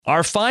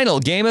Our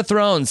final Game of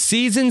Thrones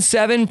Season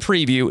 7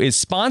 preview is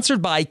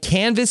sponsored by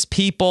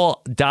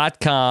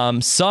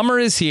CanvasPeople.com. Summer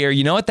is here.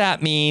 You know what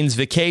that means.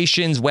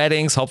 Vacations,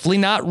 weddings, hopefully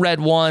not red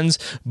ones,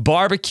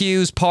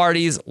 barbecues,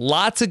 parties,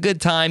 lots of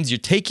good times. You're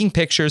taking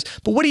pictures,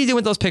 but what do you do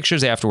with those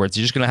pictures afterwards?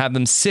 You're just going to have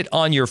them sit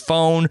on your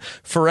phone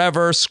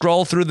forever,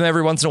 scroll through them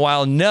every once in a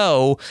while?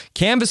 No,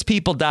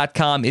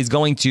 CanvasPeople.com is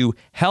going to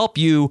help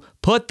you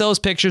put those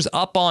pictures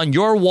up on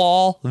your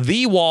wall,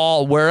 the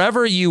wall,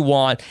 wherever you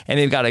want. And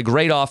they've got a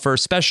great offer,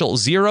 special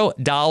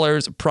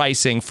 $0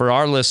 pricing for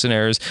our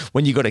listeners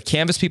when you go to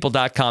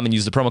CanvasPeople.com and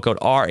use the promo code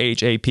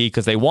RHAP,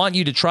 because they want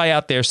you to try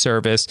out their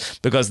service,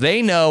 because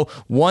they know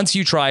once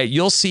you try it,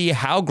 you'll see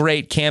how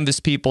great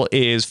Canvas People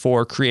is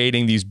for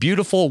creating these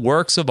beautiful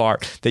works of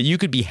art that you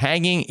could be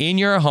hanging in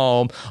your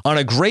home on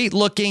a great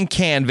looking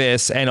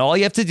canvas. And all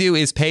you have to do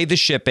is pay the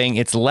shipping.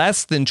 It's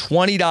less than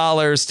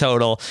 $20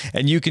 total.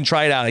 And you can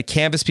try it out at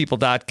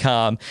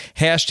CanvasPeople.com,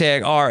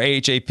 hashtag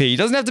RHAP. It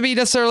doesn't have to be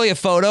necessarily a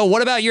photo.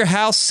 What about your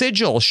house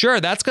sigil? Sure,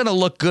 that's going to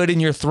look good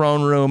in your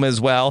throne room as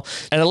well.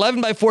 An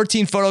 11 by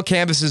 14 photo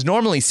canvas is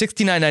normally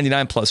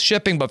 $69.99 plus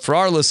shipping, but for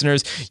our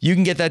listeners, you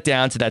can get that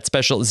down to that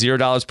special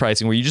 $0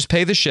 pricing where you just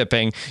pay the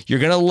shipping. You're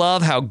going to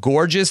love how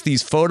gorgeous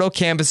these photo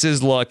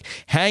canvases look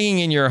hanging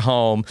in your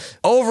home.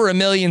 Over 1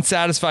 million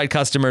satisfied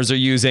customers are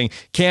using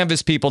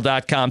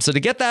CanvasPeople.com. So to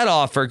get that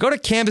offer, go to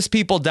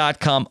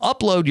CanvasPeople.com,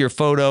 upload your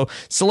photo,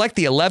 select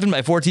the 11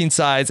 by 14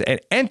 size, and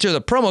enter the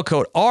promo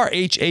code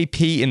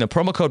RHAP in the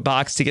promo code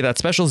box to get that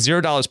special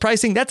 $0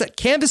 pricing. That's at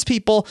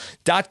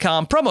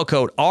CanvasPeople.com, promo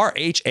code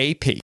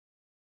RHAP.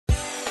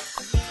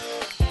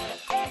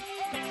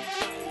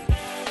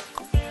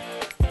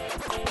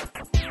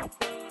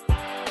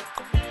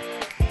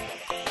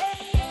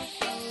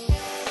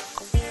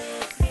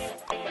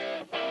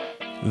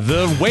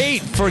 The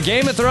wait for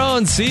Game of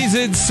Thrones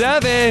Season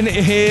 7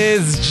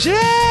 is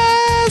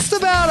just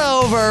about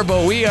over,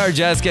 but we are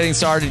just getting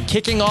started,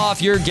 kicking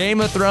off your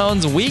Game of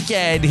Thrones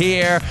weekend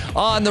here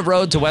on the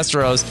road to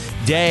Westeros,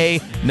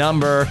 day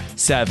number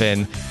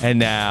 7. And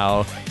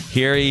now,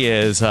 here he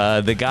is,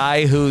 the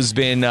guy who's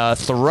been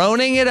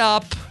throning it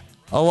up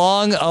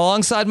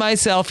alongside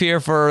myself here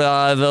for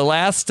the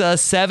last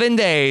 7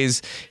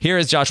 days. Here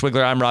is Josh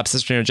Wigler. I'm Rob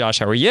Cesternino. Josh,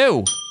 how are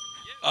you?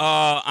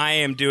 I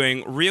am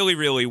doing really,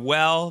 really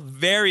well.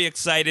 Very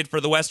excited for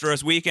the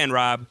Westeros weekend,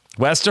 Rob.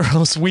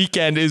 Westeros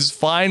weekend is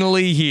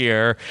finally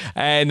here.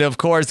 And of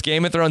course,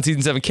 Game of Thrones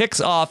Season 7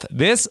 kicks off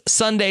this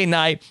Sunday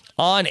night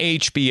on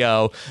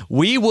HBO.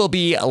 We will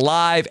be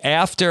live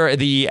after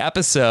the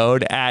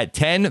episode at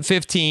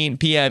 10:15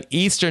 p.m.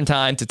 Eastern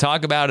Time to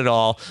talk about it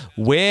all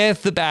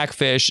with the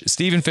Backfish.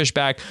 Stephen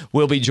Fishback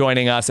will be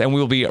joining us, and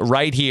we will be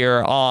right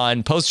here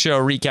on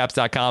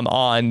postshowrecaps.com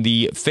on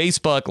the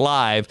Facebook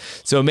Live.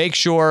 So make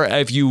sure,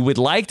 if you would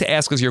like to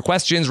ask us your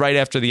questions right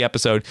after the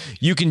episode,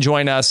 you can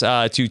join us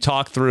to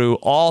talk through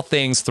all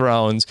things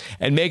Thrones,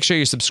 and make sure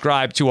you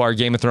subscribe to our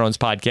Game of Thrones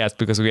podcast,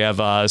 because we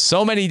have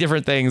so many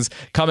different things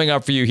coming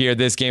up for you here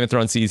this Game of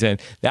Thrones season.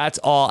 That's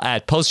all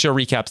at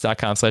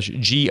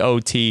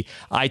postshowrecaps.com/GOT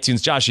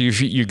iTunes. Josh,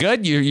 you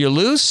good? You're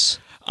loose?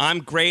 I'm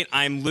great.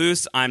 I'm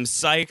loose. I'm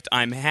psyched.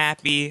 I'm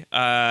happy.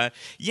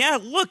 Yeah,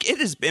 look, it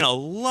has been a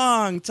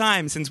long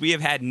time since we have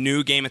had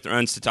new Game of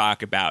Thrones to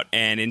talk about.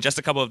 And in just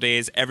a couple of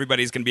days,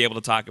 everybody's going to be able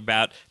to talk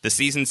about the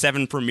Season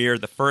 7 premiere,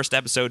 the first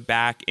episode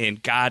back in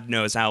God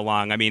knows how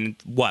long. I mean,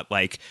 what,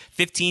 like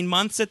 15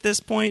 months at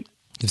this point?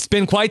 It's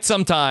been quite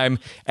some time,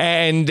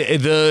 and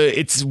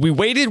we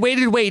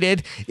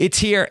waited. It's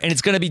here, and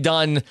it's going to be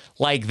done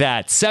like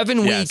that.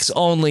 7 weeks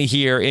only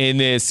here in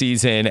this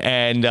season,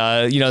 and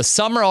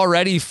summer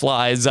already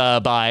flies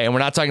by, and we're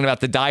not talking about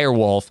the dire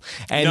wolf.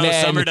 And no,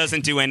 then, summer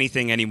doesn't do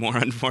anything anymore,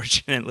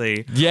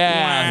 unfortunately.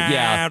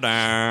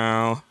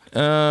 Yeah.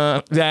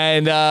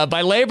 And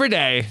by Labor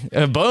Day,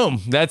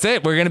 boom, that's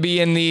it. We're going to be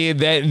in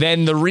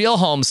the real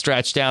home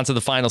stretch down to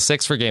the final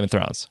 6 for Game of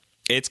Thrones.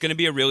 It's going to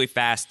be a really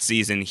fast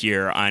season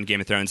here on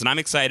Game of Thrones, and I'm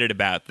excited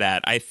about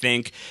that. I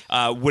think,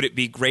 would it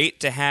be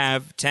great to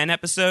have 10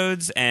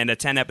 episodes and a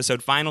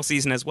 10-episode final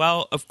season as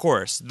well? Of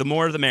course. The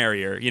more, the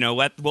merrier.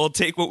 We'll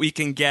take what we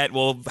can get.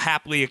 We'll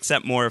happily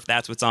accept more if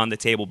that's what's on the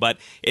table. But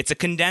it's a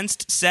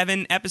condensed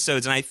 7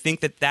 episodes, and I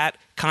think that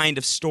kind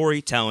of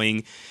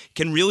storytelling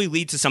can really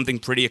lead to something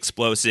pretty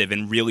explosive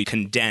and really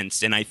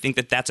condensed. And I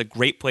think that's a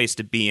great place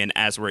to be in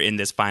as we're in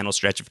this final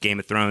stretch of Game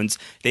of Thrones.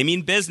 They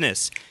mean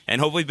business, and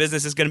hopefully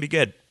business is going to be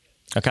good.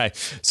 Okay,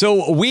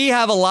 so we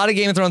have a lot of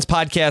Game of Thrones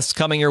podcasts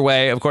coming your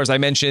way. Of course, I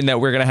mentioned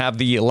that we're going to have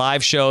the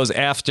live shows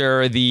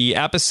after the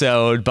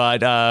episode,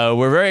 but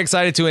we're very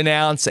excited to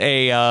announce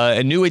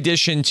a new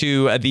addition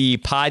to the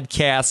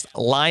podcast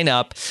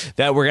lineup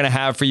that we're going to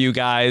have for you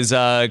guys.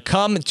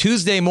 Come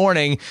Tuesday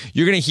morning,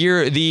 you're going to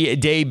hear the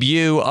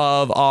debut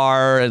of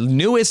our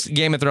newest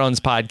Game of Thrones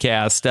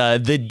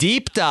podcast, The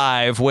Deep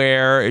Dive,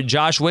 where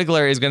Josh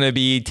Wigler is going to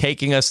be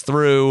taking us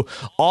through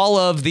all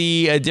of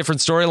the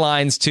different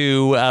storylines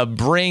to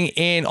bring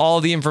in all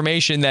the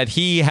information that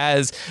he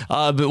has,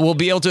 will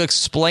be able to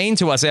explain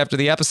to us after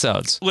the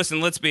episodes.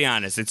 Listen, let's be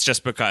honest. It's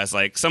just because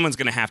someone's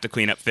going to have to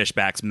clean up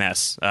Fishback's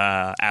mess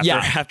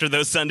after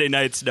those Sunday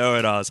night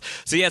know-it-alls.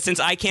 So yeah, since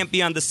I can't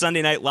be on the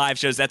Sunday night live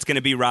shows, that's going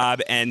to be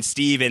Rob and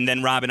Steve, and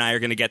then Rob and I are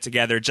going to get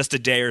together just a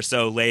day or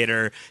so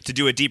later to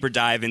do a deeper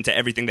dive into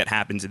everything that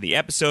happens in the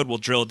episode. We'll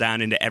drill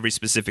down into every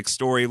specific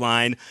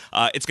storyline.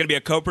 It's going to be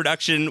a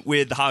co-production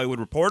with The Hollywood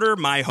Reporter,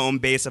 my home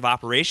base of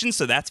operations,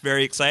 so that's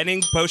very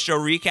exciting. Post-show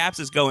recaps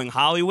is going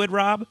Hollywood,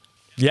 Rob.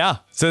 Yeah,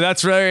 so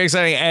that's very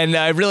exciting, and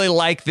I really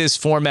like this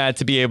format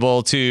to be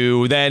able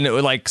to then,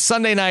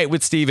 Sunday night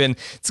with Steven,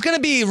 it's going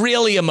to be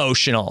really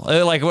emotional,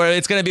 where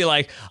it's going to be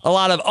a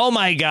lot of, oh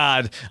my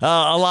God,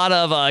 a lot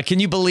of, can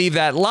you believe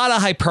that, a lot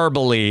of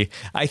hyperbole.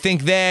 I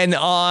think then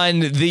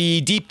on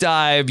the deep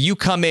dive, you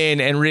come in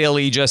and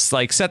really just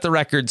set the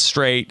record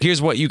straight.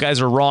 Here's what you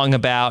guys are wrong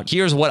about.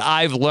 Here's what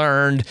I've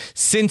learned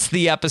since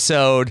the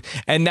episode,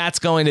 and that's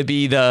going to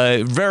be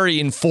the very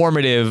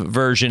informative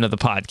version of the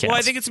podcast. Well,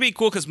 I think it's going to be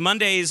cool because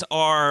Mondays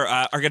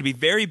are going to be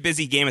very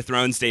busy Game of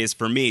Thrones days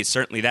for me.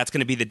 Certainly, that's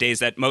going to be the days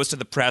that most of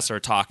the press are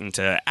talking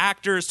to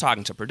actors,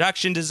 talking to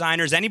production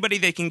designers, anybody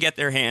they can get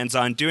their hands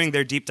on, doing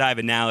their deep dive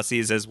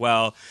analyses as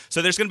well.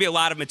 So there's going to be a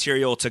lot of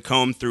material to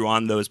comb through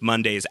on those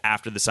Mondays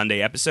after the Sunday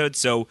episodes.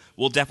 So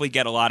we'll definitely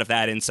get a lot of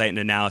that insight and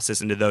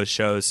analysis into those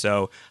shows.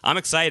 So I'm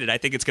excited. I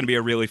think it's going to be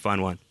a really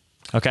fun one.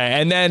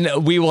 Okay, and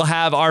then we will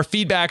have our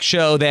feedback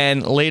show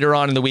then later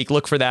on in the week.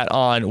 Look for that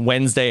on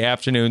Wednesday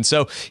afternoon.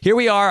 So here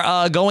we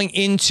are going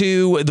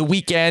into the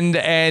weekend,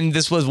 and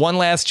this was one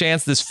last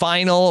chance, this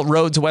final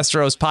Road to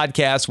Westeros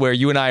podcast where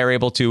you and I are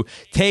able to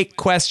take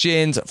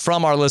questions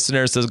from our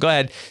listeners. So go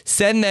ahead,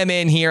 send them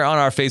in here on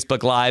our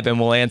Facebook Live, and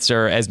we'll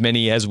answer as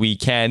many as we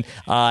can.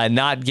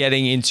 Not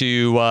getting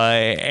into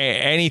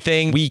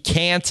anything we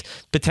can't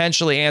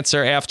potentially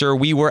answer after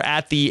we were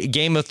at the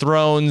Game of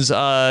Thrones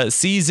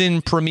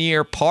season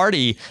premiere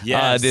party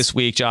this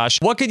week, Josh.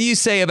 What could you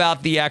say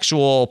about the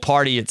actual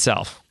party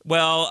itself?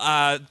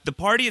 Well, the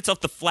party itself,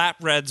 the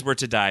flatbreads were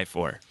to die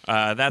for.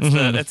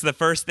 That's the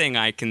first thing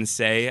I can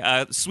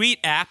say.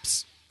 Sweet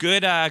apps,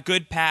 good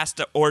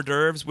past hors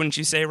d'oeuvres, wouldn't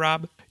you say,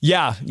 Rob?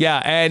 Yeah,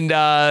 and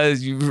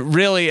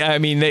really, I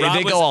mean, they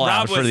go all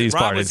out for these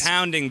parties. Rob was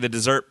hounding the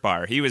dessert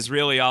bar. He was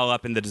really all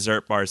up in the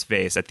dessert bar's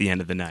face at the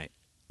end of the night.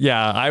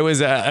 Yeah, I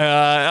was. Look,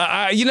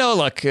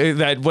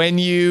 that when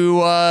you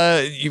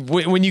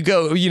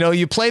go,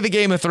 you play the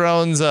Game of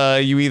Thrones,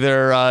 you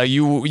either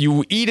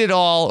you eat it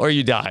all or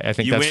you die. I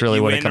think that's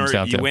really what it comes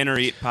down to. You win or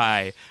eat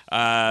pie.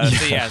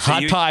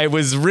 Hot Pie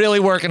was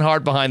really working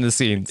hard behind the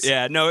scenes.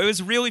 Yeah, no, it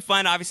was really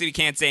fun. Obviously, we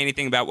can't say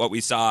anything about what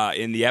we saw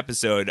in the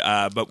episode,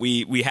 but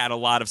we had a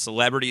lot of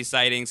celebrity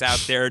sightings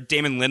out there.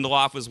 Damon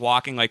Lindelof was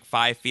walking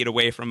 5 feet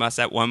away from us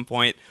at one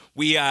point.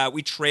 We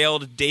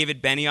trailed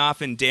David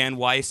Benioff and Dan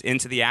Weiss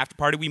into the after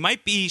party. We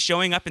might be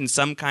showing up in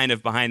some kind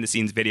of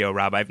behind-the-scenes video,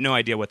 Rob. I have no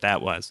idea what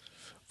that was.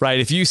 Right.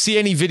 If you see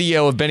any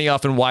video of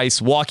Benioff and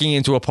Weiss walking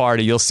into a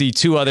party, you'll see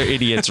two other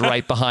idiots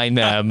right behind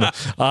them,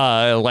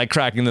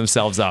 cracking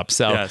themselves up.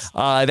 So yes.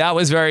 That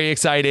was very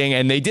exciting.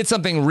 And they did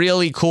something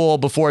really cool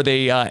before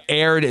they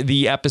aired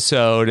the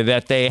episode,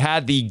 that they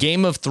had the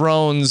Game of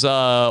Thrones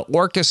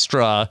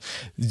orchestra,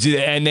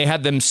 and they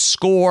had them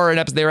score an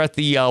episode. They were at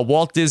the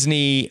Walt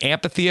Disney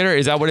Amphitheater.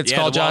 Is that what it's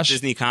called, the Josh?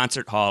 Walt Disney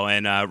Concert Hall.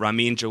 And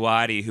Ramin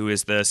Djawadi, who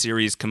is the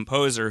series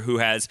composer, who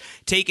has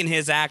taken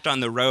his act on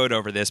the road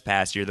over this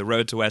past year, the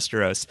Road to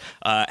Westeros,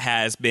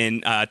 has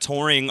been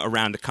touring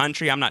around the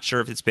country. I'm not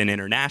sure if it's been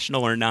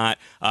international or not,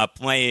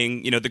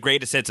 playing the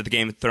greatest hits of the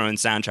Game of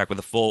Thrones soundtrack with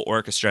a full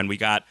orchestra, and we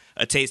got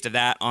a taste of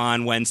that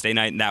on Wednesday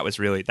night, and that was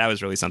really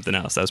something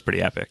else. That was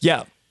pretty epic.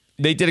 Yeah.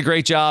 They did a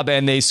great job,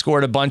 and they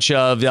scored a bunch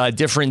of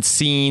different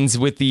scenes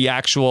with the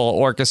actual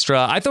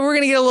orchestra. I thought we were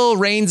going to get a little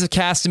Rains of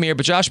Castamere,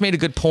 but Josh made a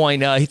good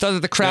point. He thought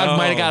that the crowd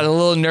might have got a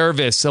little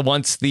nervous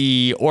once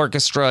the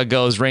orchestra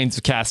goes Rains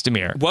of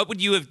Castamere. What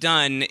would you have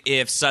done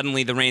if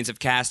suddenly the Rains of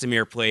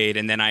Castamere played,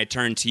 and then I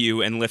turned to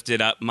you and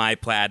lifted up my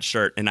plaid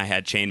shirt and I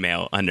had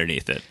chainmail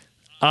underneath it?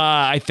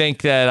 I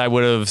think that I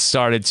would have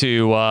started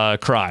to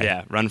cry.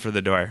 Yeah, run for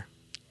the door.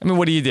 I mean,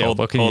 what do you do?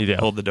 What can you do?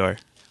 Hold the door.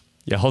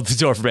 Yeah, hold the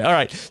door for me. All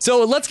right,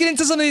 so let's get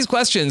into some of these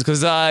questions,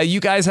 because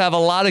you guys have a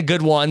lot of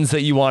good ones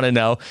that you want to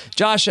know.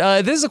 Josh,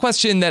 this is a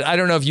question that I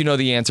don't know if you know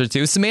the answer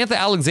to. Samantha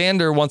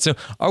Alexander wants to know,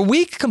 are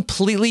we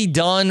completely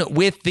done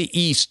with the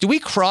East? Do we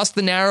cross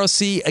the Narrow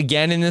Sea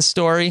again in this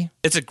story?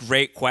 It's a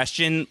great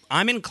question.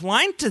 I'm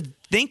inclined to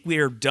think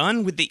we're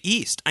done with the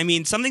East. I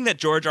mean, something that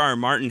George R. R.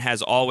 Martin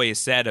has always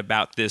said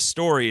about this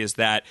story is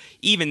that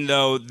even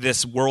though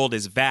this world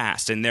is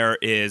vast and there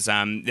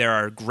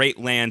are great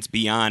lands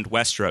beyond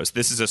Westeros,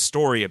 this is a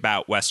story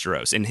about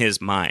Westeros in his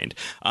mind.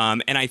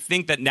 And I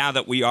think that now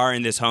that we are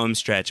in this home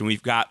stretch and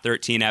we've got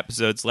 13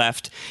 episodes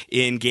left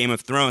in Game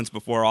of Thrones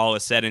before all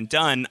is said and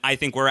done, I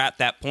think we're at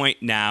that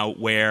point now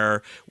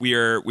where we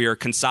are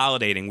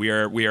consolidating. We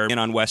are in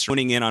on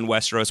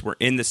Westeros. We're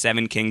in the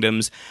Seven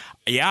Kingdoms.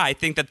 Yeah, I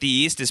think that the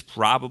East is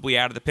probably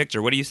out of the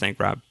picture. What do you think,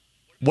 Rob?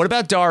 What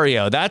about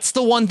Dario? That's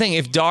the one thing.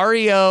 If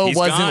Dario He's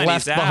wasn't gone.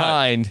 left He's out.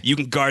 behind, You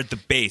can guard the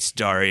base,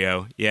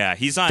 Dario. Yeah,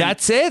 he's on.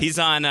 That's it? He's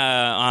on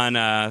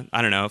I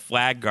don't know,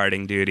 flag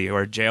guarding duty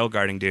or jail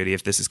guarding duty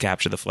if this is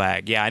capture the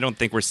flag. Yeah, I don't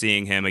think we're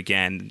seeing him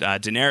again.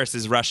 Daenerys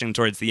is rushing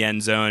towards the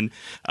end zone.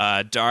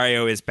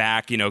 Dario is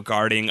back,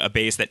 guarding a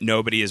base that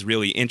nobody is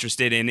really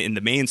interested in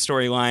the main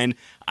storyline.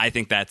 I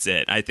think that's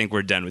it. I think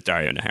we're done with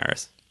Dario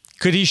Naharis.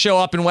 could he show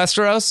up in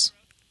Westeros?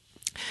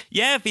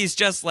 Yeah, if he's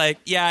just like,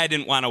 I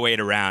didn't want to wait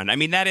around. I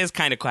mean, that is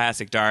kind of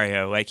classic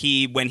Dario. Like,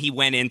 when he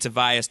went into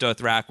Vaes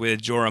Dothrak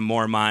with Jorah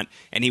Mormont,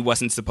 and he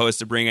wasn't supposed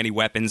to bring any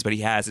weapons, but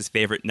he has his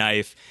favorite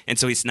knife, and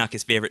so he snuck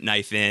his favorite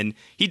knife in.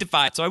 He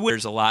defied, so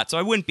there's a lot. So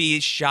I wouldn't be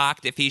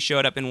shocked if he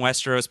showed up in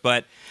Westeros,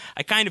 but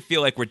I kind of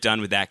feel like we're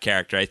done with that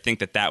character. I think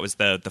that was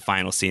the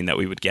final scene that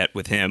we would get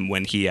with him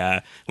when he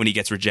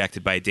gets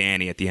rejected by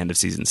Dany at the end of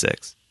season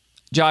 6.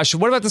 Josh,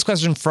 what about this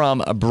question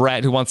from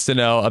Brett, who wants to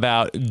know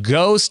about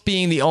Ghost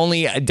being the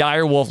only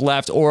direwolf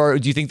left, or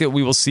do you think that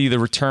we will see the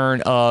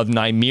return of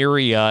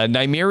Nymeria?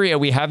 Nymeria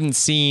we haven't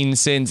seen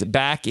since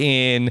back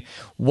in,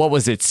 what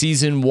was it,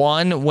 season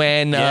 1,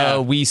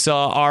 when we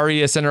saw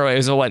Arya send her away.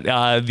 It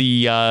was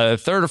the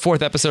third or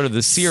fourth episode of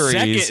the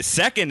series.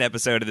 Second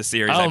episode of the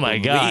series, Oh, my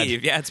God.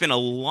 Yeah, it's been a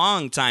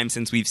long time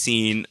since we've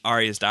seen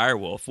Arya's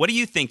direwolf. What do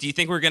you think? Do you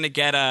think we're going to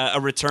get a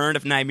return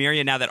of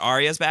Nymeria now that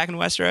Arya's back in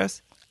Westeros?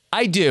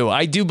 I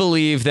do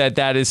believe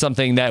that is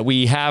something that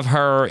we have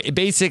her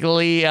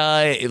basically, we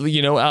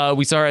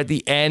saw her at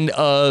the end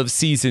of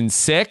season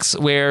 6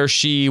 where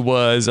she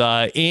was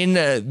in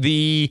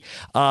the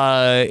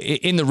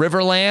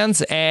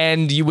Riverlands,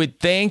 and you would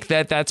think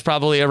that that's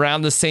probably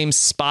around the same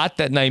spot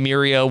that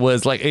Nymeria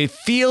was. Like, it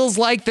feels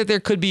like that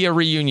there could be a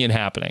reunion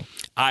happening.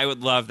 I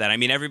would love that. I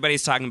mean,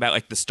 everybody's talking about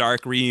like the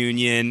Stark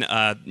reunion,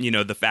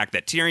 the fact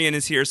that Tyrion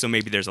is here, so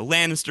maybe there's a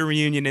Lannister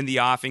reunion in the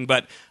offing,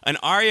 but an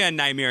Arya and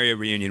Nymeria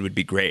reunion would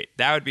be great.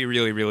 That would be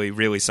really, really,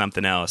 really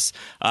something else.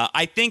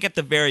 I think at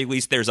the very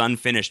least there's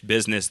unfinished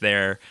business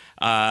there.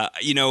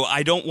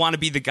 I don't want to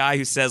be the guy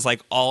who says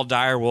like all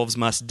direwolves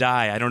must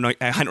die. I don't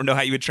know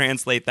how you would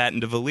translate that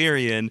into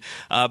Valyrian,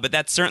 but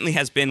that certainly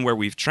has been where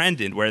we've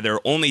trended, where there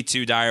are only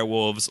 2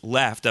 direwolves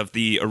left of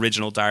the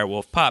original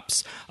direwolf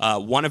pups.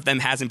 One of them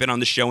hasn't been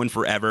on the show in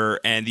forever,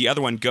 and the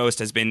other one, Ghost,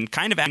 has been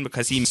kind of out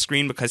because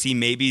he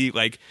maybe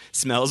like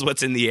smells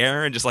what's in the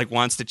air and just like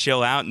wants to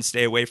chill out and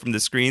stay away from the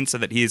screen so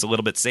that he's a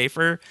little bit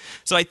safer.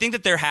 So I think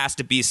that there has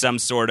to be some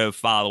sort of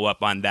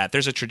follow-up on that.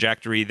 There's a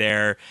trajectory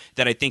there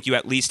that I think you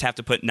at least have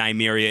to put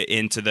Nymeria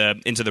into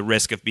the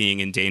risk of being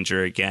in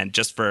danger again,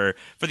 just for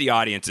the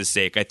audience's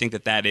sake. I think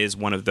that is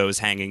one of those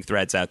hanging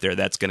threads out there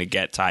that's going to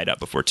get tied up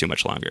before too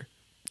much longer.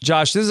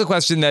 Josh, this is a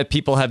question that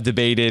people have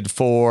debated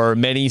for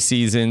many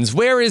seasons.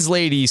 Where is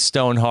Lady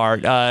Stoneheart?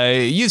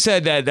 You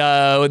said that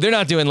they're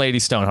not doing Lady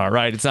Stoneheart,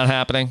 right? It's not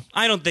happening?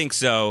 I don't think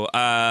so.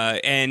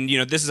 And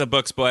this is a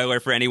book spoiler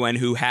for anyone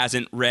who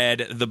hasn't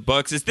read the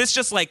books. Is this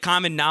just like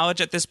common knowledge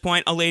at this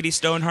point, a Lady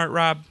Stoneheart,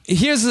 Rob?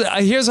 Here's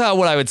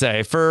what I would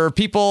say. For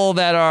people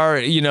that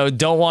are,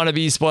 don't want to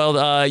be spoiled,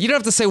 you don't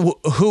have to say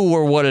who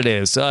or what it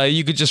is.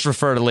 You could just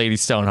refer to Lady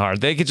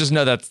Stoneheart. They could just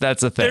know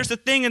that's a thing. There's a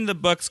thing in the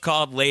books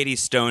called Lady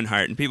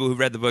Stoneheart, and people who've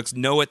read the books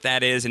know what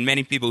that is, and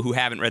many people who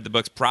haven't read the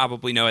books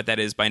probably know what that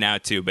is by now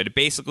too. But it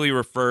basically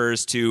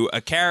refers to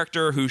a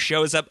character who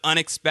shows up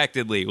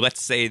unexpectedly,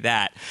 let's say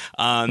that.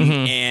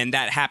 And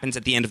that happens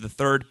at the end of the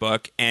 3rd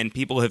book, and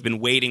people have been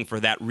waiting for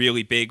that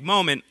really big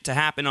moment to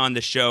happen on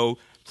the show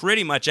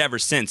pretty much ever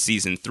since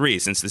season 3,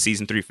 since the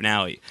season 3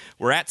 finale.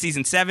 We're at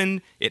season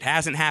 7. It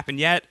hasn't happened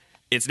yet.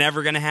 It's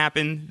never going to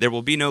happen. There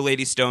will be no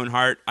Lady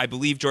Stoneheart. I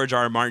believe George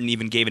R. R. Martin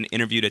even gave an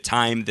interview to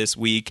Time this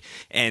week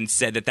and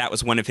said that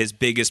was one of his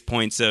biggest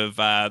points of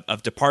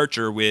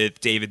departure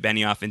with David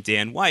Benioff and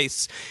Dan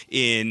Weiss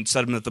in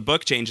some of the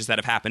book changes that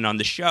have happened on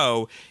the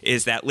show,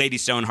 is that Lady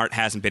Stoneheart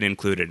hasn't been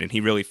included, and he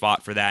really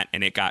fought for that,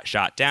 and it got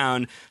shot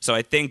down. So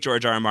I think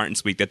George R. R. Martin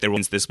this week that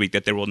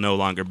there will no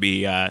longer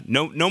be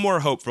no more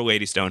hope for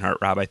Lady Stoneheart,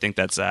 Rob. I think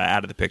that's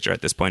out of the picture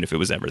at this point if it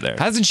was ever there.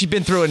 Hasn't she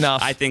been through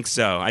enough? I think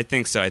so. I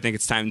think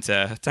it's time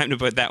to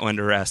put that one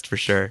to rest for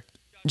sure.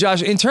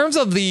 Josh, in terms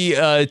of the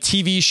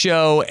TV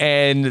show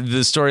and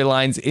the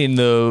storylines in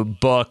the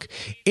book,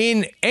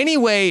 in any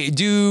way,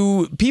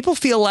 do people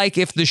feel like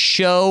if the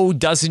show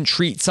doesn't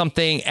treat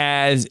something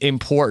as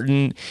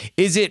important,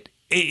 is it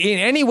in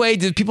any way,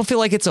 do people feel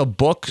like it's a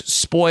book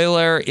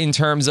spoiler in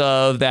terms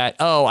of that,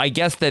 I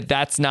guess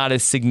that's not a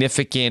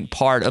significant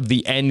part of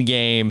the end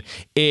game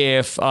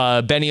if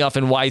Benioff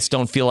and Weiss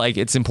don't feel like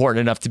it's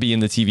important enough to be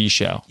in the TV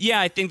show? Yeah,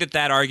 I think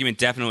that argument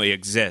definitely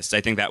exists. I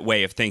think that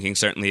way of thinking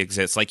certainly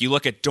exists. Like, you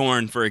look at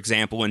Dorne, for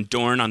example, and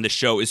Dorne on the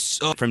show is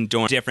so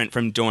different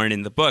from Dorne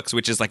in the books,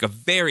 which is like a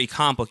very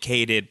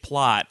complicated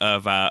plot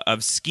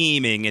of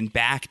scheming and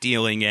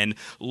backdealing and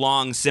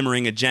long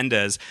simmering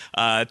agendas.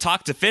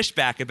 Talk to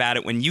Fishback about it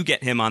it, when you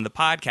get him on the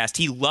podcast,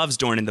 he loves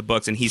Dorne in the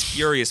books, and he's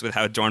furious with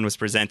how Dorne was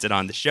presented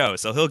on the show.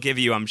 So he'll give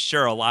you, I'm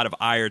sure, a lot of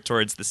ire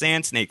towards the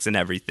Sand Snakes and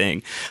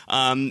everything.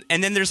 And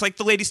then there's like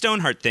the Lady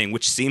Stoneheart thing,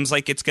 which seems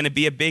like it's going to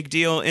be a big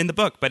deal in the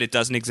book, but it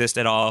doesn't exist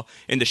at all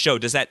in the show.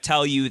 Does that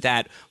tell you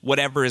that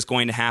whatever is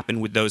going to happen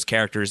with those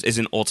characters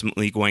isn't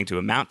ultimately going to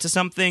amount to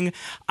something?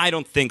 I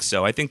don't think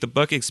so. I think the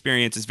book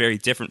experience is very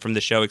different from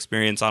the show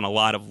experience on a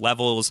lot of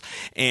levels.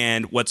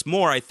 And what's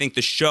more, I think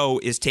the show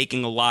is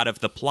taking a lot of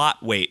the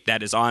plot weight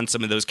that is on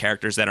some of those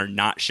characters that are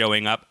not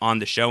showing up on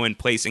the show and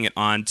placing it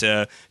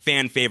onto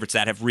fan favorites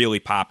that have really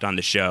popped on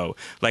the show.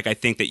 Like, I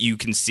think that you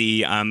can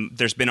see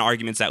there's been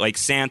arguments that like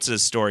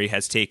Sansa's story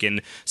has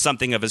taken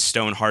something of a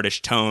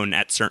Stoneheartish tone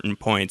at certain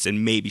points,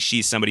 and maybe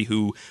she's somebody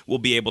who will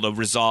be able to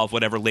resolve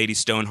whatever Lady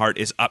Stoneheart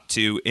is up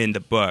to in the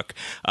book.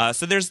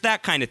 So there's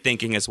that kind of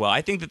thinking as well.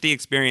 I think that the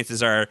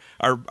experiences are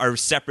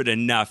separate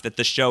enough that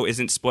the show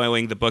isn't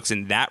spoiling the books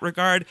in that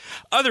regard.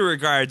 Other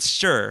regards,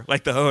 sure,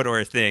 like the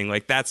Hodor thing,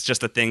 like that's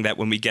just a thing that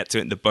when we get to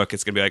it in the book,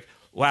 it's going to be like,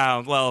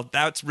 wow, well,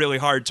 that's really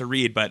hard to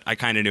read, but I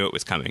kind of knew it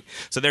was coming.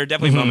 So there are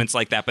definitely moments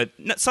like that, but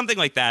something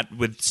like that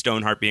with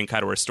Stoneheart being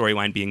cut or a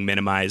storyline being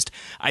minimized,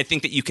 I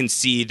think that you can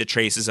see the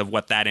traces of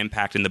what that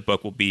impact in the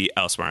book will be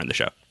elsewhere in the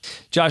show.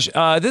 Josh,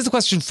 this is a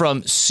question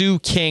from Sue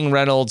King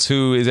Reynolds,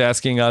 who is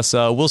asking us,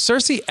 will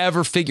Cersei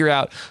ever figure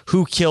out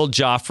who killed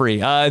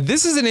Joffrey?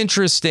 This is an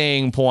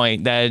interesting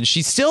point, that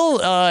she still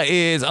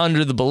is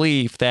under the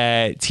belief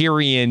that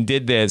Tyrion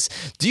did this.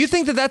 Do you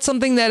think that that's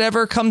something that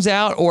ever comes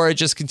out, or it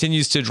just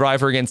continues to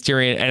drive her against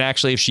Tyrion, and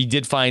actually if she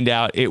did find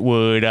out, it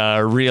would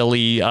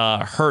really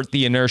hurt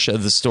the inertia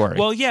of the story?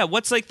 Well, yeah,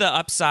 what's like the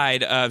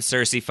upside of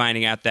Cersei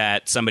finding out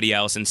that somebody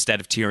else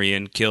instead of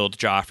Tyrion killed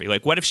Joffrey?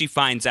 Like, what if she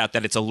finds out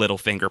that it's a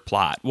Littlefinger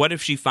plot? What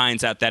if she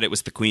finds out that it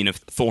was the Queen of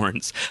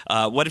Thorns?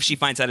 What if she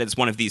finds out it's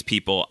one of these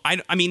people?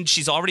 I mean,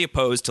 she's already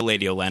opposed to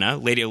Lady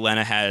Olenna. Lady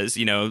Olenna has,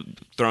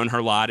 thrown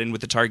her lot in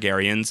with the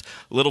Targaryens.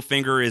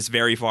 Littlefinger is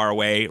very far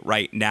away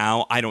right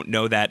now. I don't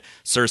know that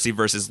Cersei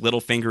versus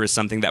Littlefinger is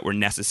something that we're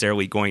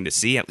necessarily going to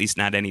see, at least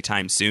not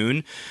anytime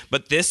soon.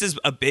 But this is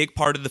a big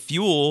part of the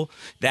fuel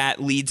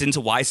that leads into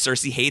why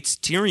Cersei hates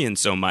Tyrion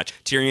so much.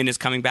 Tyrion is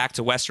coming back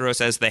to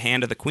Westeros as the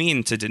hand of the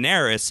Queen to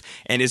Daenerys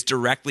and is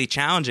directly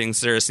challenging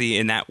Cersei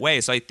in that way.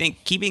 So I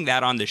think keeping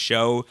that on the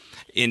show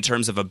in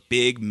terms of a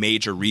big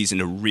major reason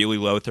to really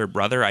loathe her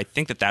brother, I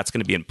think that that's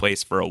going to be in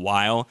place for a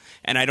while.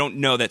 And I don't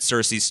know that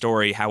Cersei's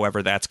story,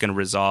 however that's going to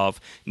resolve,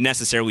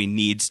 necessarily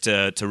needs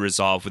to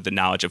resolve with the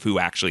knowledge of who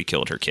actually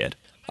killed her kid.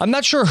 I'm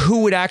not sure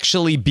who would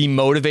actually be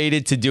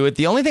motivated to do it.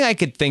 The only thing I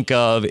could think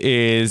of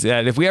is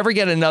that if we ever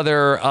get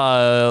another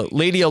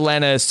Lady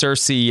Olenna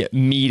Cersei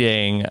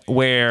meeting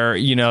where,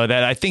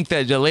 that I think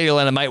that Lady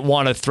Olenna might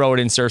want to throw it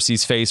in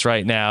Cersei's face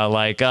right now.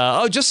 Like,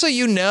 just so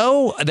you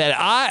know that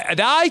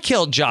I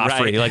killed Joffrey.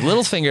 Right. Like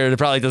Littlefinger, it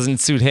probably doesn't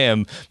suit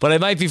him, but it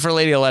might be for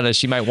Lady Olenna.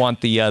 She might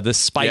want the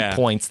spike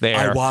points there.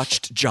 I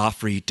watched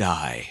Joffrey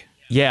die.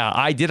 Yeah,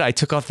 I did. I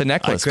took off the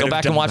necklace. Go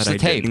back and watch the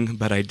tape.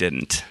 But I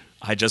didn't.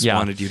 I just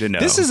wanted you to know.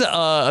 This is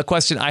a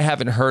question I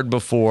haven't heard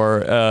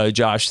before,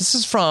 Josh. This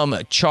is from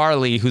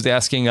Charlie, who's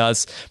asking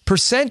us,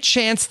 %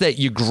 chance that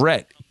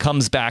Ygritte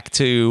comes back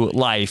to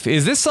life.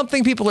 Is this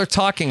something people are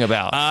talking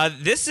about?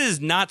 This is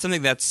not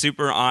something that's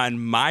super on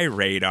my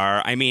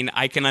radar. I mean,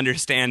 I can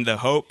understand the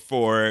hope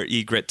for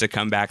Ygritte to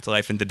come back to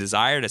life and the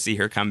desire to see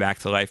her come back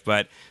to life,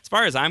 but as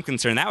far as I'm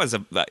concerned, that was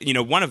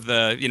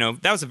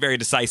that was a very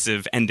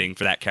decisive ending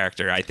for that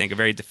character. I think a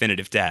very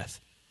definitive death.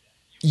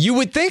 You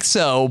would think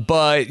so,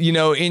 but,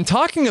 in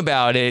talking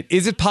about it,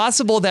 is it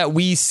possible that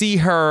we see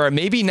her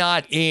maybe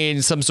not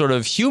in some sort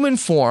of human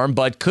form,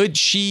 but could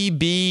she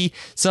be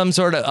some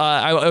sort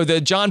of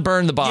the John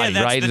burned the body,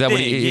 that's right? The is that thing.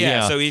 What he,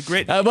 yeah. So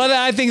Ygritte. But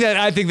I think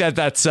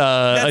that's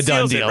a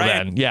done deal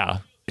then. Yeah.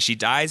 She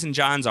dies in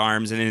Jon's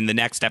arms, and in the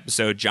next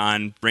episode,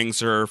 Jon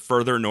brings her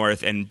further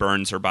north and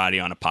burns her body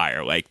on a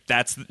pyre. Like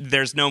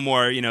there's no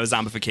more,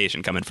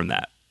 zombification coming from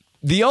that.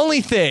 The only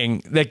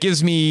thing that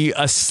gives me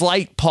a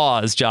slight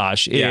pause,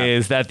 Josh,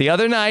 is that the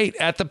other night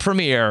at the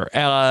premiere,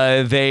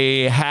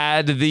 they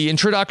had the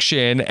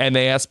introduction and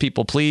they asked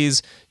people,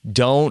 please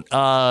don't,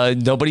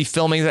 nobody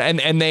filming.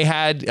 And they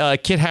had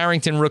Kit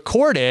Harington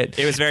record it.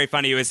 It was very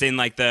funny. It was in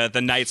like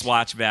the Night's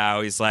Watch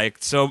vow. He's like,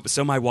 so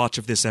my watch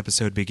of this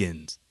episode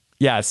begins.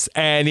 Yes,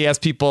 and he has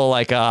people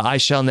like, I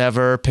shall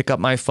never pick up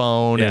my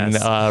phone and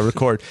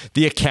record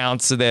the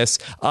accounts of this.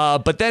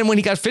 But then when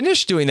he got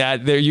finished doing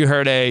that, there you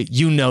heard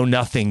 "You know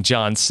nothing,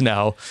 Jon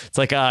Snow." It's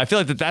like, I feel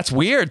like that's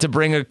weird to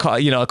bring a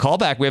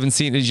callback. We haven't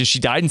seen it. She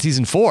died in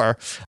season 4.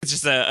 It's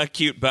just a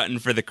cute button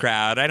for the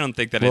crowd. I don't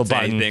think that it's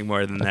anything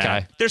more than that.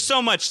 Okay. There's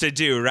so much to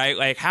do, right?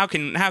 Like, how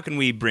can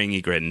we bring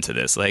Ygritte into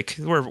this? Like,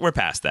 we're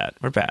past that.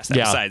 We're past that.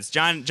 Yeah. Besides,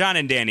 Jon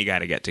and Dany got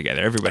to get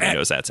together. Everybody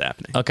knows that's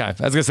happening. Okay,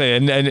 I was gonna say,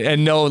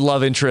 and no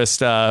love interest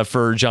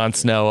for Jon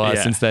Snow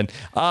since then.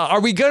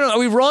 Are we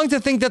wrong to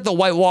think that the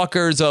White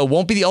Walkers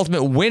won't be the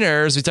ultimate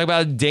winners? We talk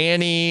about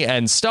Dany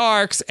and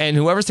Starks and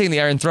whoever's taking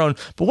the Iron Throne,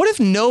 but what if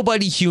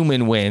nobody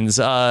human wins?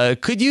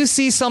 Could you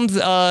see some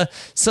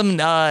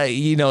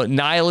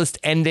nihilist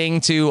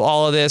ending to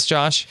all of this,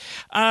 Josh?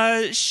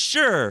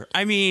 Sure.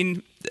 I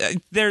mean,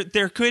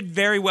 there could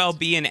very well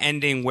be an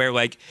ending where,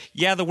 like,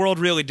 yeah, the world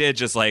really did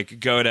just like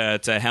go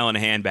to hell in a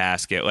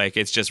handbasket. Like,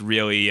 it's just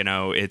really,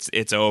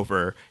 it's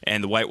over,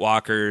 and the White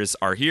Walkers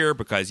are here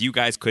because you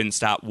guys couldn't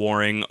stop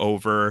warring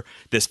over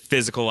this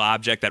physical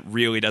object that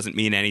really doesn't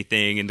mean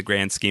anything in the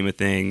grand scheme of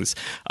things.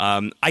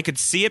 I could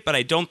see it, but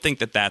I don't think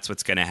that that's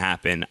what's going to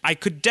happen. I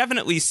could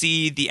definitely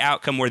see the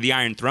outcome where the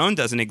Iron Throne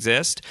doesn't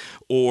exist,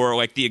 or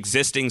like the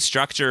existing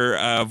structure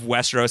of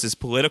Westeros'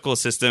 political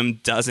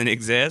system doesn't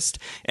exist,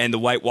 and the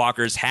White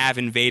Walkers have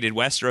invaded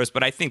Westeros,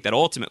 but I think that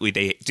ultimately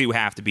they do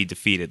have to be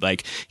defeated.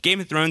 Like, Game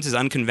of Thrones is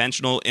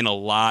unconventional in a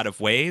lot of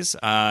ways.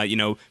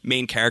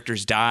 Main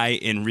characters die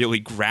in really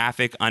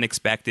graphic,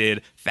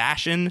 unexpected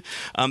fashion.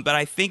 But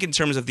I think in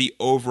terms of the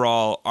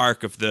overall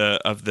arc of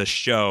the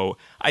show,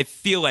 I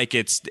feel like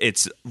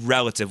it's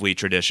relatively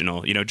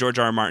traditional. George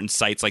R. R. Martin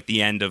cites like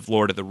the end of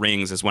Lord of the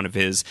Rings as one of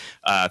his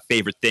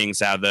favorite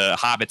things, how the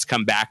hobbits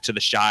come back to the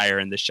Shire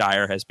and the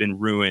Shire has been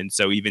ruined.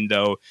 So even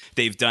though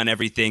they've done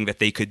everything that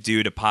they could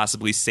do to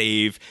possibly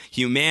save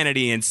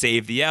humanity and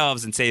save the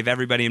elves and save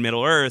everybody in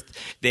Middle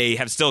Earth, they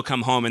have still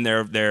come home and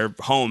their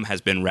home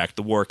has been wrecked.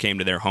 The war came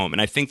to their home.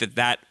 And I think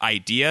that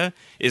idea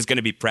is going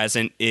to be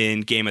present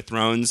in Game of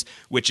Thrones,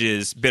 which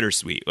is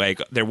bittersweet.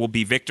 Like, there will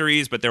be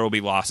victories, but there will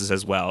be losses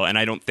as well. And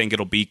I don't think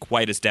it'll be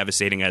quite as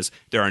devastating as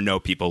there are no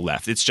people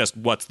left. It's just,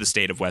 what's the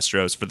state of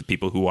Westeros for the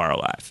people who are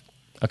alive?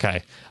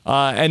 Okay.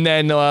 And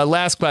then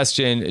last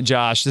question,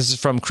 Josh. This is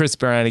from Chris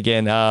Barron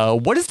again.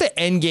 What is the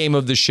end game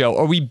of the show?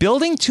 Are we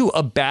building to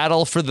a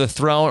battle for the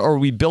throne, or are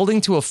we building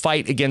to a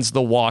fight against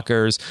the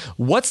Walkers?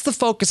 What's the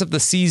focus of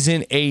the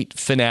season 8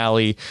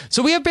 finale?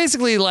 So we have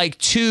basically like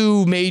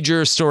two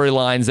major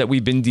storylines that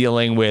we've been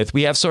dealing with.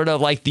 We have sort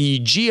of like the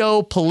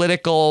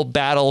geopolitical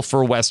battle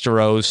for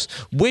Westeros.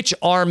 Which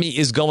army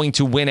is going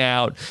to win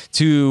out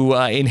to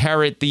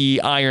inherit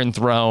the Iron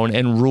Throne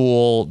and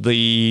rule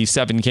the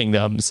Seven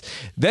Kingdoms?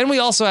 Then we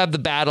also have the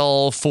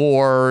battle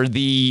for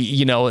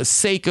the,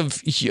 sake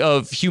of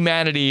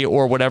humanity,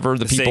 or whatever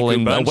the people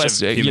in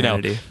West,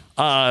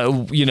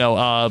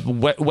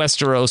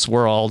 Westeros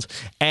world,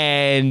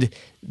 and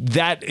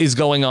that is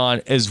going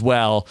on as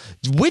well.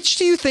 Which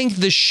do you think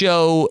the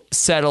show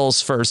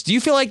settles first? Do you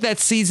feel like that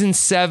season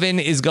 7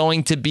 is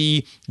going to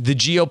be the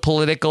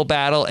geopolitical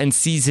battle and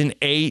season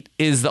 8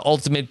 is the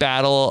ultimate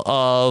battle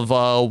of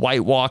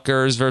White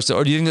Walkers versus,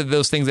 or do you think that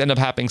those things end up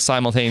happening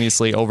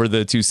simultaneously over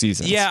the two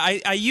seasons? Yeah,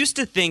 I used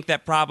to think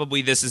that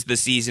probably this is the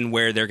season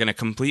where they're going to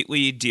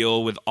completely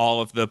deal with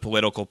all of the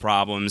political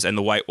problems and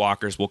the White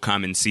Walkers will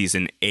come in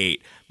season 8.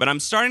 But I'm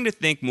starting to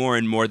think more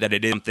and more that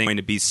it is going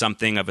to be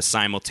something of a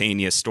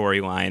simultaneous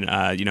storyline,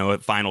 a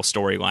final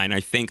storyline.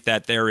 I think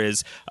that there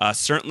is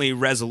certainly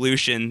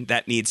resolution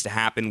that needs to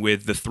happen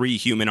with the three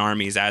human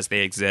armies as they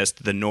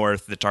exist, the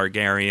North, the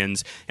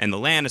Targaryens, and the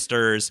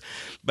Lannisters.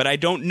 But I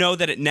don't know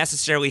that it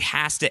necessarily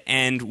has to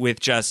end with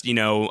just,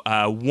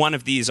 one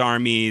of these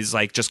armies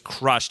like just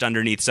crushed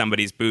underneath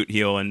somebody's boot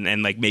heel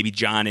and like maybe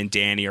Jon and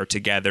Dany are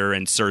together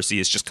and Cersei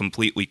is just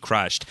completely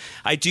crushed.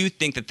 I do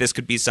think that this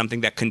could be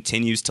something that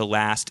continues to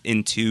last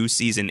into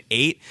season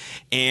 8.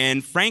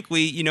 And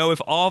frankly,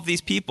 if all of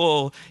these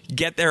people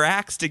get their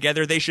acts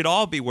together, they should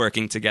all be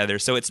working together.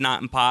 So it's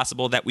not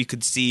impossible that we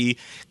could see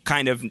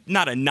kind of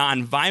not a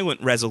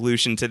non-violent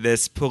resolution to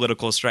this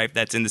political strife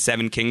that's in the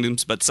Seven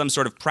Kingdoms, but some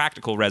sort of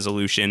practical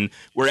resolution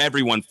where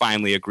everyone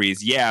finally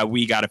agrees, yeah,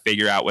 we got to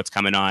figure out what's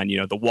coming on.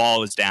 The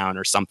wall is down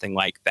or something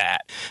like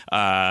that.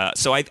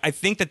 So I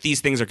think that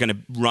these things are going to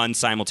run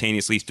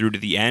simultaneously through to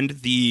the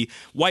end. The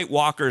White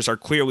Walkers are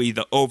clearly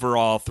the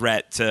overall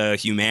threat to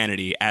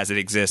humanity as it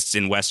exists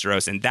in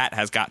Westeros, and that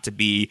has got to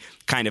be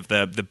kind of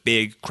the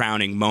big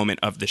crowning moment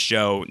of the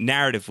show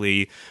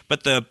narratively.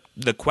 But the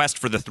quest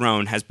for the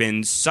throne has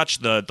been such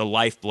the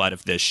lifeblood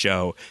of this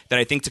show that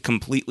I think to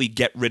completely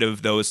get rid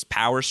of those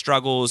power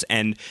struggles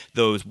and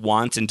those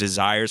wants and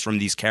desires from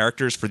these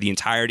characters for the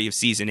entirety of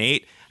season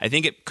 8, I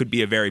think it could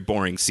be a very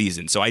boring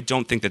season. So I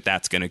don't think that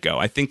that's going to go.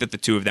 I think that the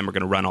two of them are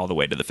going to run all the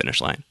way to the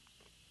finish line.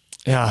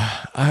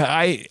 Yeah,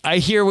 I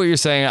hear what you're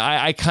saying.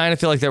 I kind of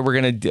feel like that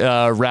we're going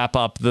to wrap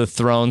up the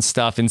throne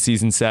stuff in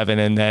season 7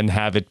 and then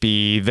have it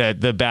be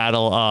the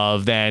battle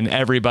of then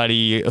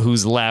everybody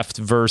who's left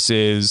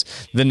versus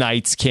the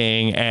Night's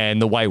King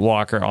and the White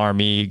Walker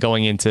army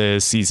going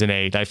into season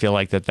 8. I feel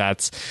like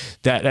that's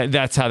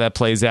how that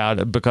plays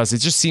out, because it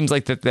just seems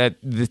like that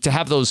to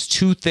have those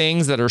two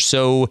things that are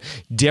so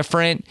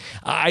different.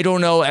 I don't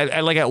know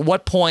at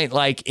what point,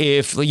 like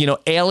if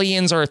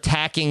aliens are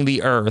attacking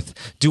the Earth,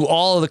 do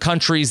all of the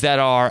countries that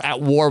are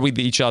at war with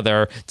each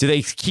other, do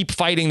they keep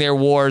fighting their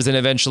wars and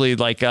eventually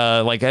like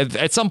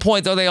at some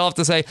point though they all have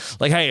to say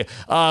like, hey,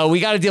 we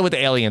got to deal with the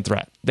alien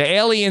threat? The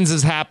aliens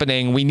is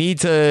happening. We need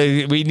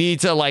to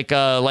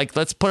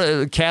let's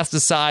cast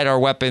aside our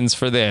weapons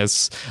for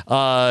this.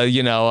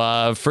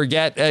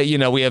 Forget.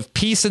 We have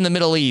peace in the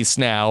Middle East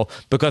now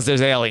because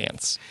there's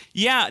aliens.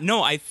 Yeah,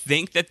 no, I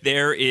think that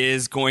there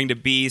is going to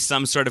be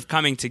some sort of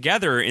coming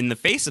together in the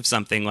face of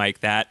something like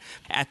that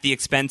at the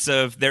expense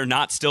of there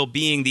not still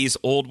being these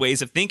old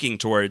ways of thinking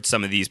towards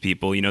some of these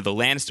people. The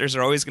Lannisters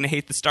are always going to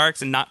hate the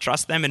Starks and not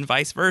trust them and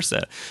vice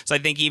versa. So I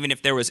think even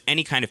if there was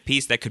any kind of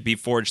peace that could be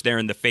forged there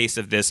in the face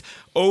of this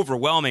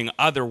overwhelming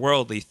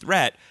otherworldly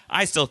threat,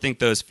 I still think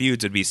those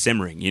feuds would be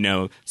simmering.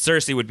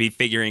 Cersei would be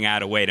figuring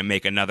out a way to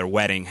make another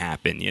wedding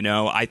happen.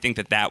 I think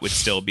that would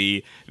still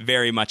be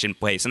very much in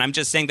place. And I'm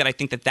just saying that I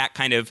think that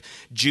kind of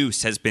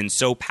juice has been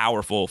so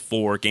powerful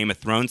for Game of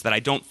Thrones that I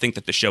don't think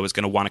that the show is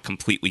going to want to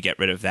completely get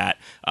rid of that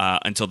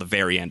until the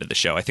very end of the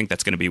show. I think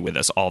that's going to be with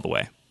us all the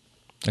way.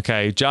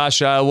 Okay,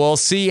 Josh, we'll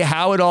see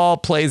how it all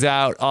plays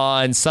out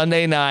on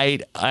Sunday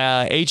night,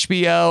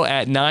 HBO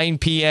at 9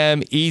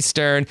 p.m.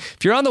 Eastern.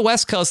 If you're on the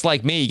West Coast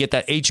like me, you get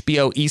that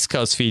HBO East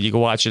Coast feed. You can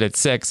watch it at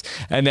 6.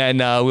 And then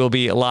we'll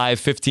be live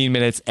 15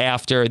 minutes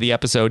after the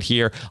episode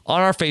here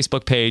on our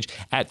Facebook page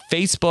at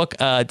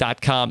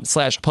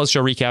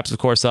facebook.com/postshow recaps. Of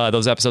course,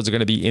 those episodes are going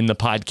to be in the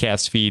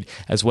podcast feed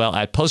as well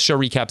at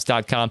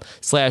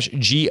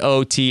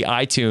postshowrecaps.com/GOT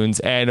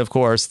iTunes. And of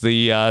course,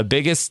 the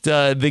biggest,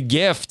 the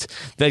gift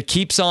that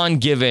keeps on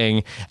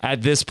giving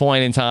at this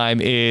point in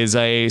time is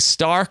a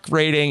Stark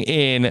rating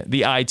in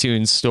the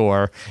iTunes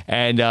store,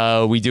 and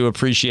we do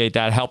appreciate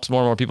that. Helps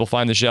more and more people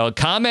find the show. A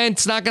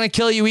comment's not going to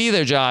kill you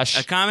either, Josh.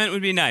 A comment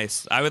would be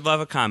nice. I would love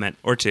a comment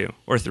or 2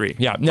 or 3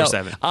 or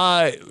 7.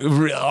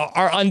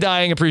 Our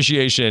undying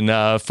appreciation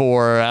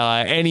for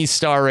any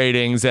star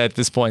ratings at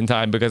this point in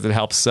time, because it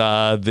helps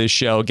this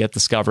show get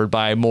discovered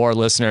by more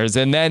listeners.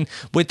 And then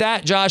with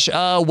that, Josh,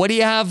 what do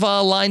you have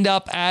lined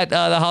up at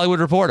the Hollywood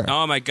Reporter?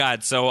 Oh my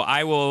God. So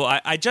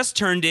I just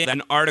turned in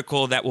an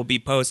article that we'll be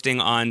posting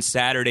on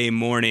Saturday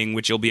morning,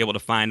 which you'll be able to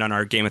find on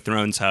our Game of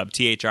Thrones hub,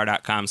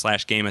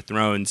 thr.com/Game of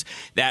Thrones,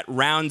 that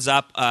rounds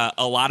up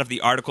a lot of the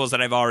articles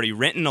that I've already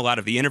written, a lot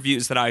of the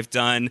interviews that I've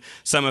done,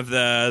 some of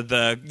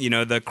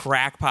the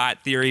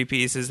crackpot theory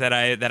pieces that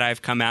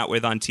I've come out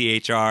with on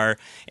THR,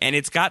 and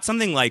it's got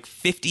something like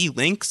 50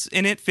 links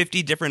in it.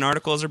 50 different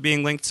articles are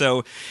being linked.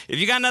 So if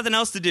you got nothing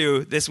else to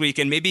do this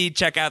weekend, maybe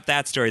check out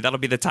that story. That'll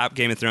be the top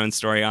Game of Thrones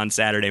story on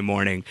Saturday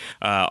morning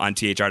on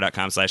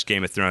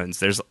thr.com/Game of Thrones.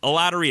 There's a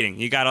lot of reading.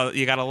 You got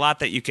a lot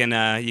that you can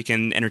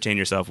entertain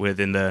yourself with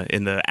in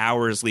the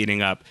hours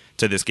leading up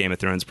to this Game of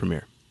Thrones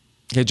premiere.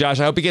 Okay, Josh,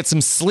 I hope you get some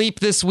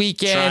sleep this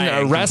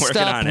weekend. Rest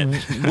up.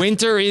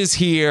 Winter is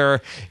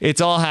here.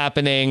 It's all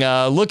happening.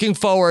 Looking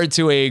forward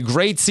to a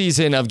great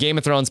season of Game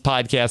of Thrones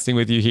podcasting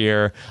with you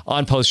here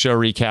on Post Show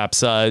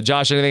Recaps.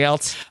 Josh, anything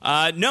else?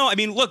 No, I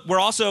mean, look, we're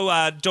also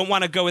don't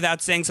want to go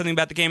without saying something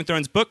about the Game of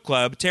Thrones book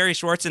club. Terry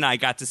Schwartz and I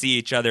got to see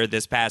each other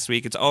this past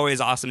week. It's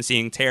always awesome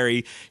seeing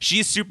Terry.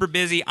 She's super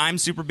busy. I'm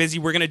super busy.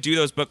 We're going to do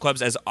those book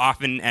clubs as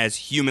often as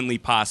humanly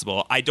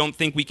possible. I don't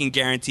think we can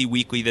guarantee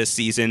weekly this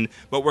season,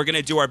 but we're going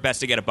to do our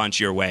best to get a bunch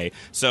your way.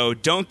 So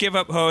don't give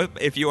up hope.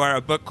 If you are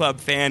a book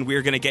club fan,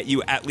 we're going to get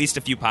you at least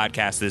a few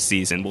podcasts this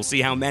season. We'll see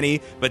how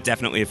many, but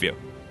definitely a few.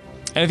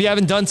 And if you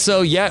haven't done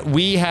so yet,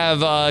 we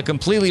have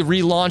completely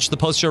relaunched the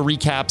Post Show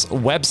Recaps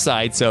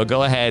website. So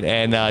go ahead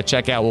and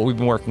check out what we've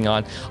been working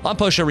on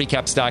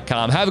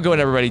postshowrecaps.com. Have a good one,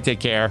 everybody. Take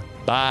care.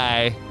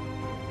 Bye.